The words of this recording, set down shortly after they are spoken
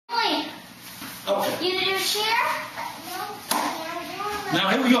Okay. You gonna do a cheer? Now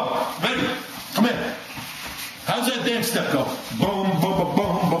here we go. Ready? Come in. How's that dance step go? Boom, boom, boom,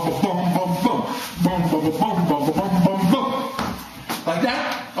 boom, boom, boom, boom, boom, boom, boom, boom, boom, boom, boom, boom, boom. Like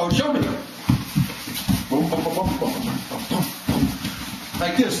that? Oh, show me. Boom, boom, boom, boom, boom, boom, boom.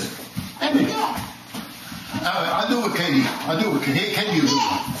 Like this. Amy. I do it, Katie. I do it. Hey, Katie, you do it.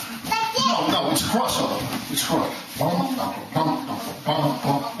 No, it's a crossover. It's cross.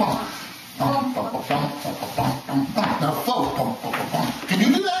 Now, follow. Can you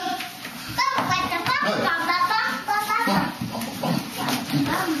do that?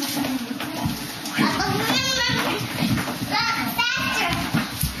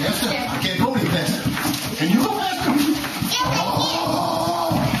 Faster? I can't go any faster. Can you go faster?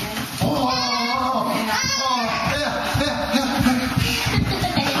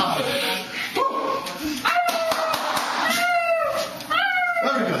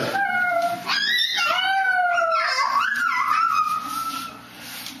 Very good.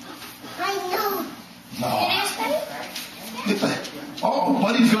 No. Oh,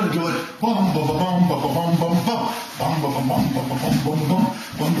 Buddy's gonna do it. Bum bum bum bum bum bum bum bum bum bum bum bum bum bum bum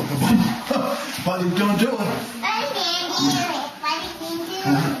bum bum bum. Buddy's gonna do it.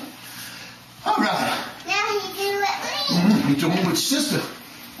 All right. Now you do it with me. You do it with sister.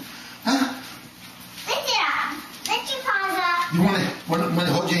 Huh? Lift it up. Lift your paws up. You want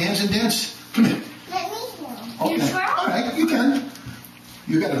to hold your hands and dance? Come here. Let me do. Okay. You twirl? All right, you can.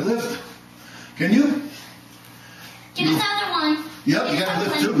 You got to lift. Can you? Get us another one. Yep, you got to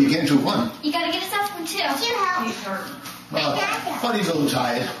lift two. You can't do one. You got to get us up one too. You help. Buddy's a little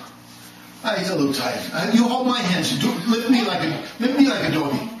tired. He's a little tired. You hold my hands. Lift me like a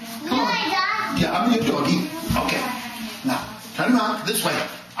doggy. Come on. Yeah, I'm your doggy. Okay. Now, turn around this way.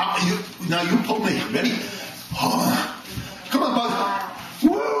 Now you pull me. Ready? Come on, bud.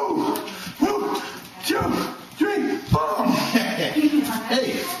 Woo! Woo! 2, 3, boom!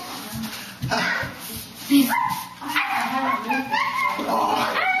 Hey.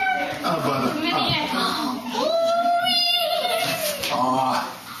 Brother.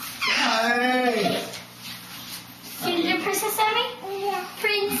 Hey. Can you do Princess Sammy? Yeah.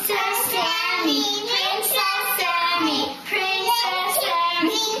 Princess Sammy, Princess Sammy, Princess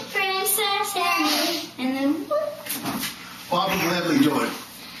Sammy, Princess Sammy. And then whoop. Well, I'll gladly do it.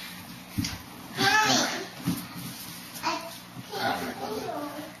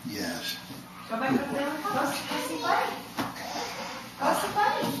 Yes. Go back up there. Go see Buddy. Go see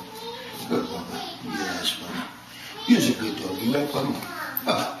Buddy. Good, Bubba. Yes, Bubba. You're a good doggy, right, Bubba?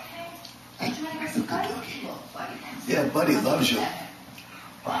 Hey, you're a good doggy. Yeah, Buddy loves you.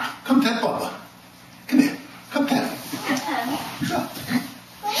 Come pet Bubba. Come here. Come pet him. Sure.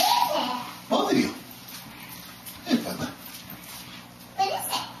 Both of you. Hey, Bubba. What is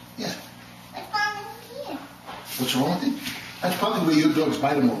it? Yeah. What's wrong with here? What's wrong with it? That's probably where your dogs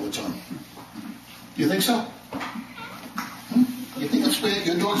bite him all the time. You think so? You think that's where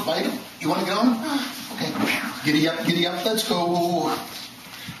your dogs bite him? You want to get on? Okay. Giddy up, let's go. I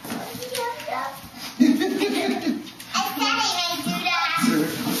said I may do that.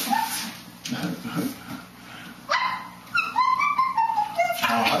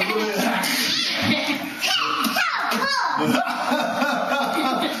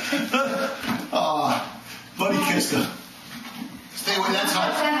 Buddy kissed her. Stay away, that's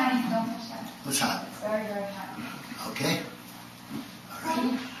hot. That's hot.